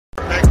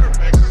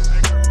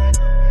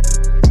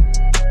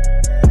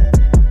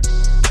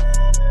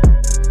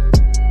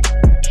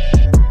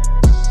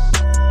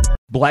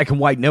Black and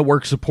White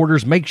Network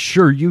supporters, make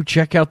sure you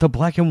check out the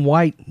Black and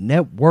White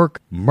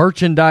Network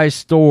merchandise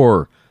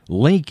store.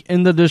 Link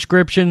in the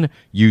description.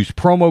 Use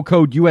promo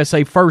code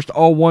USA First,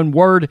 all one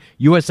word.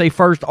 USA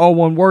First, all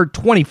one word.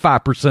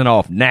 25%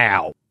 off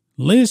now.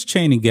 Liz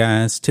Cheney,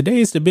 guys.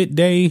 Today is the big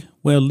day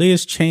where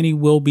Liz Cheney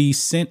will be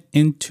sent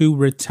into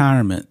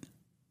retirement.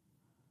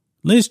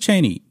 Liz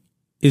Cheney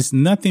is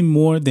nothing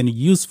more than a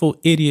useful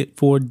idiot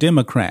for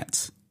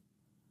Democrats.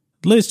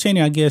 Liz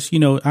Cheney, I guess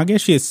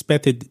she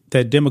expected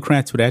that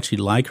Democrats would actually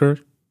like her.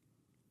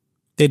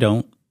 They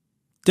don't.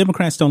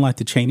 Democrats don't like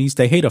the Cheneys.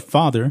 They hate her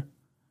father.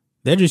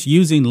 They're just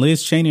using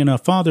Liz Cheney and her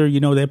father.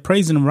 They're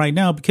praising them right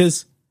now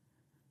because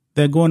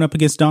they're going up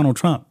against Donald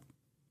Trump.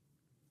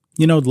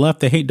 The left,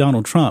 they hate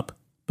Donald Trump.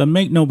 But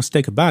make no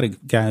mistake about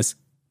it, guys.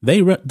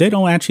 They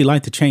don't actually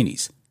like the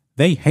Cheneys.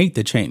 They hate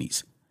the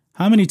Cheneys.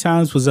 How many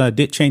times was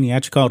Dick Cheney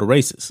actually called a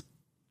racist?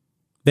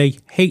 They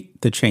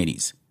hate the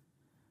Cheneys.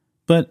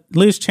 But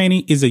Liz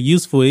Cheney is a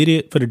useful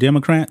idiot for the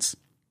Democrats.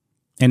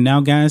 And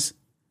now, guys,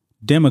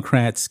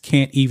 Democrats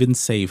can't even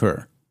save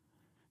her.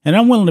 And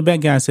I'm willing to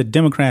bet, guys, that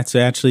Democrats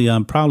are actually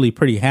probably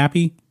pretty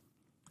happy,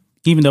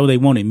 even though they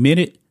won't admit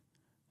it,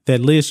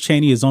 that Liz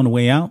Cheney is on the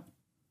way out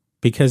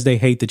because they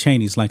hate the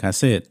Cheneys, like I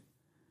said.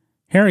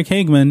 Eric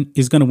Hageman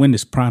is going to win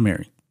this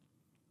primary.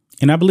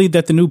 And I believe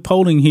that the new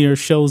polling here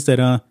shows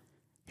that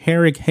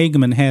Eric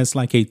Hageman has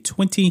like a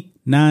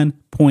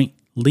 29-point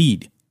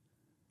lead.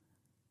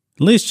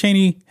 Liz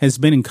Cheney has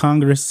been in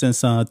Congress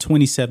since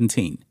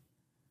 2017.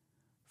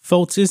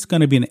 Folks, it's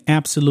going to be an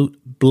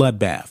absolute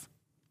bloodbath.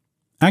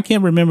 I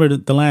can't remember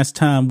the last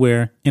time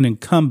where an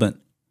incumbent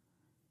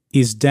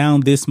is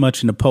down this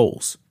much in the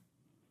polls.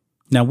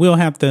 Now, we'll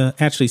have to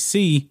actually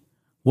see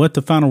what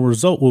the final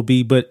result will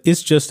be, but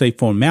it's just a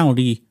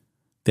formality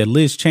that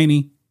Liz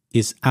Cheney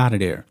is out of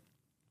there.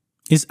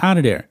 It's out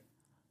of there.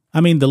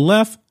 I mean, the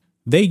left,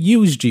 they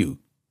used you.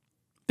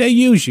 They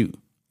use you.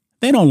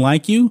 They don't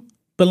like you.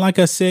 But like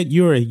I said,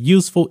 you're a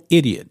useful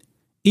idiot.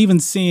 Even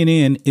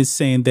CNN is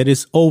saying that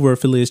it's over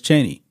for Liz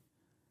Cheney.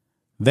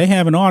 They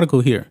have an article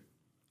here.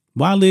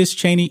 Why Liz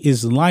Cheney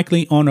is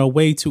likely on her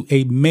way to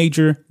a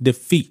major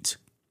defeat.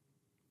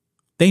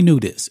 They knew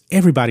this.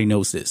 Everybody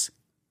knows this.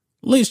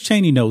 Liz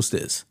Cheney knows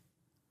this.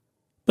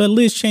 But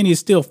Liz Cheney is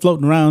still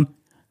floating around.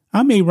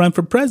 I may run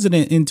for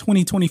president in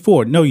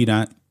 2024. No, you're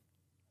not.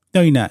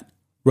 No, you're not.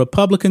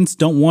 Republicans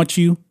don't want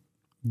you.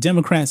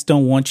 Democrats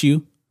don't want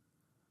you.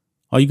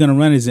 Are you going to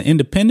run as an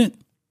independent?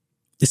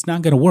 It's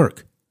not going to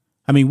work.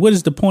 I mean, what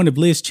is the point of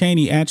Liz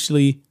Cheney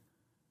actually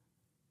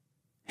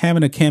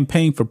having a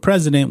campaign for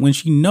president when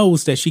she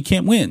knows that she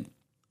can't win?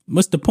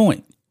 What's the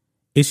point?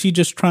 Is she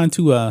just trying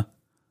to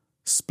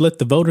split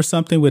the vote or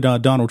something with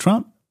Donald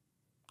Trump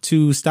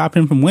to stop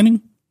him from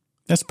winning?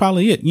 That's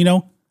probably it.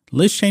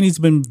 Liz Cheney's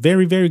been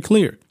very, very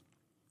clear.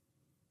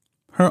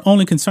 Her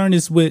only concern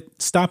is with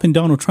stopping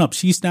Donald Trump.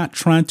 She's not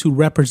trying to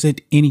represent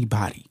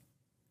anybody.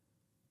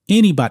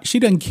 Anybody. She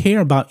doesn't care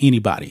about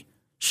anybody.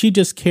 She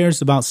just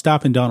cares about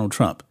stopping Donald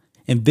Trump.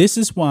 And this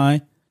is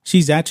why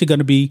she's actually going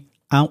to be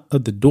out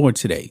of the door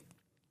today.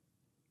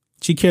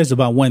 She cares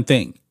about one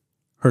thing,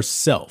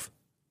 herself.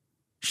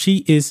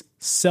 She is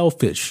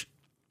selfish.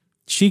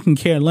 She can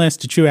care less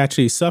that you're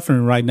actually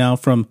suffering right now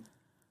from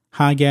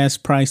high gas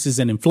prices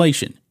and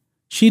inflation.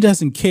 She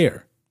doesn't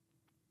care.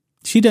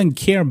 She doesn't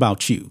care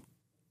about you.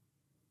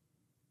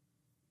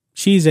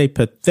 She's a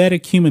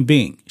pathetic human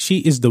being. She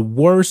is the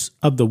worst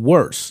of the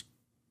worst.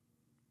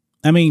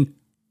 I mean,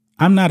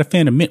 I'm not a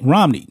fan of Mitt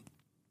Romney.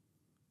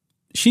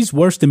 She's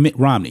worse than Mitt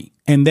Romney,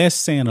 and that's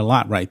saying a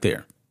lot right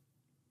there.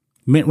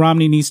 Mitt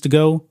Romney needs to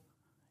go.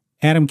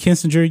 Adam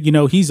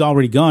Kinzinger, he's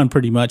already gone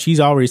pretty much. He's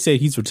already said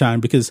he's retiring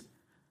because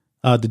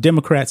the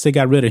Democrats, they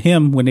got rid of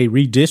him when they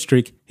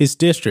redistrict his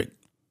district.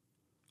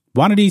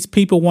 Why do these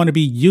people want to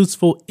be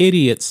useful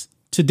idiots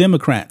to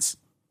Democrats?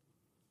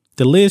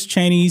 The Liz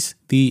Cheneys,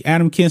 the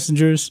Adam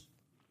Kinzingers,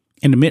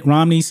 and the Mitt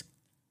Romneys,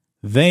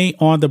 they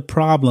are the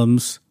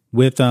problems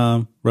with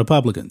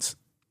Republicans.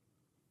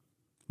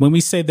 When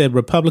we say that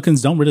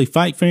Republicans don't really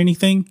fight for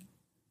anything,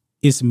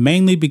 it's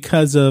mainly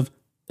because of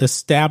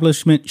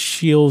establishment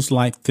shills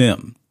like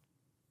them.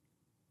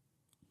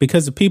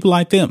 Because of people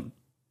like them.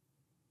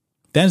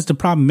 That is the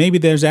problem. Maybe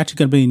there's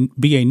actually going to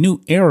be a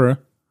new era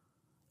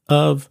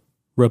of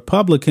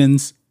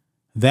Republicans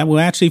that will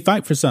actually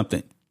fight for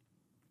something.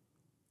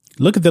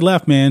 Look at the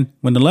left, man.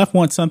 When the left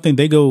wants something,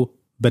 they go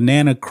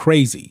banana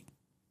crazy.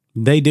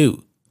 They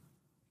do.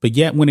 But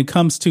yet when it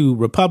comes to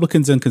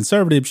Republicans and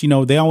conservatives,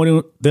 they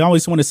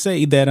always want to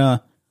say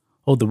that,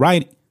 the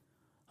right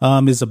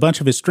is a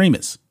bunch of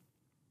extremists.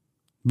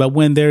 But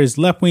when there is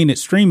left-wing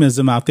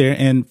extremism out there,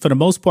 and for the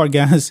most part,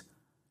 guys,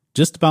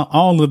 just about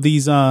all of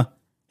these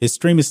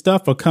extremist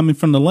stuff are coming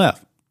from the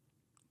left.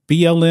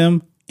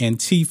 BLM,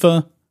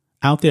 Antifa,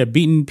 out there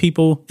beating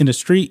people in the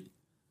street.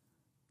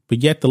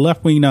 But yet the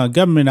left-wing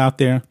government out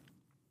there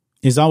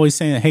is always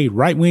saying, hey,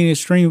 right-wing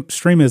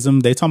extremism,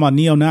 they talk about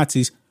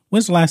neo-Nazis.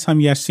 When's the last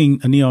time you have seen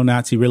a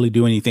neo-Nazi really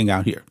do anything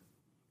out here?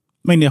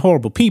 I mean, they're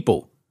horrible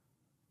people.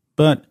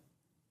 But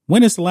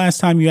When is the last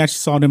time you actually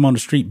saw them on the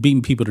street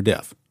beating people to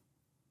death?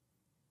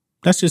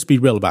 Let's just be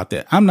real about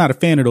that. I'm not a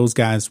fan of those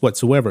guys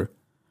whatsoever.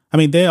 I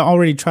mean, they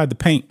already tried to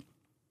paint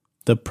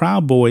the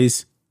Proud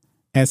Boys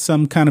as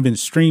some kind of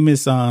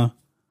extremist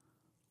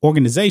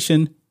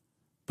organization.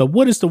 But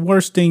what is the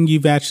worst thing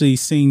you've actually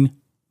seen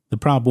the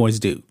Proud Boys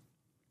do?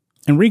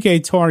 Enrique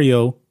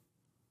Tarrio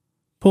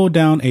pulled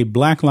down a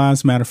Black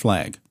Lives Matter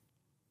flag.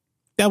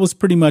 That was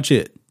pretty much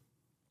it.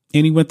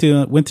 And he went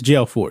to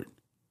jail for it.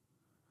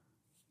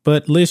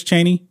 But Liz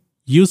Cheney,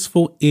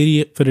 useful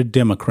idiot for the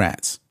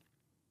Democrats.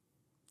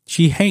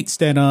 She hates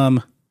that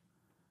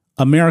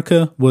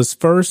America was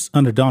first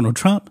under Donald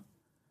Trump,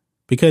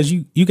 because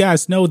you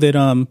guys know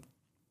that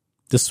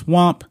the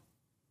swamp,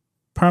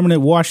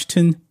 permanent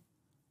Washington,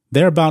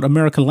 they're about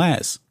America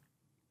last.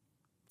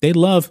 They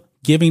love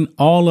giving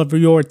all of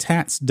your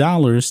tax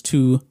dollars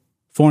to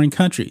foreign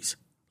countries.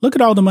 Look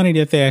at all the money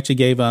that they actually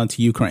gave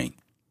to Ukraine.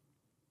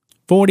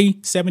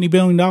 $70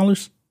 billion.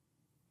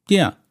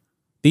 Yeah.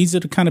 These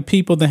are the kind of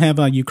people that have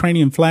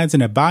Ukrainian flags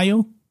in their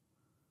bio.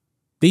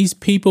 These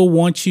people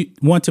want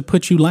to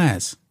put you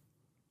last.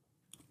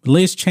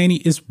 Liz Cheney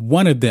is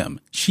one of them.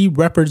 She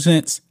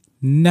represents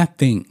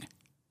nothing.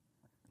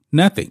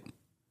 Nothing.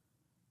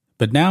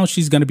 But now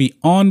she's going to be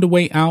on the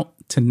way out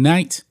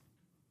tonight.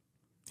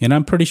 And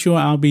I'm pretty sure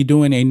I'll be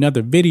doing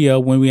another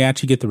video when we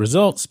actually get the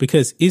results,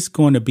 because it's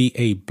going to be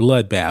a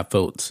bloodbath,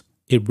 folks.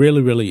 It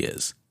really, really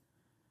is.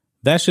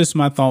 That's just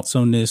my thoughts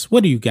on this.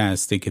 What do you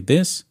guys think of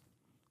this?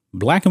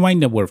 Black and White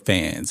Network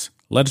fans,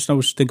 let us know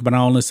what you think about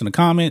all this in the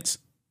comments.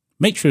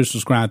 Make sure to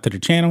subscribe to the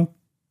channel,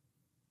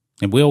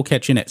 and we'll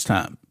catch you next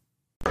time.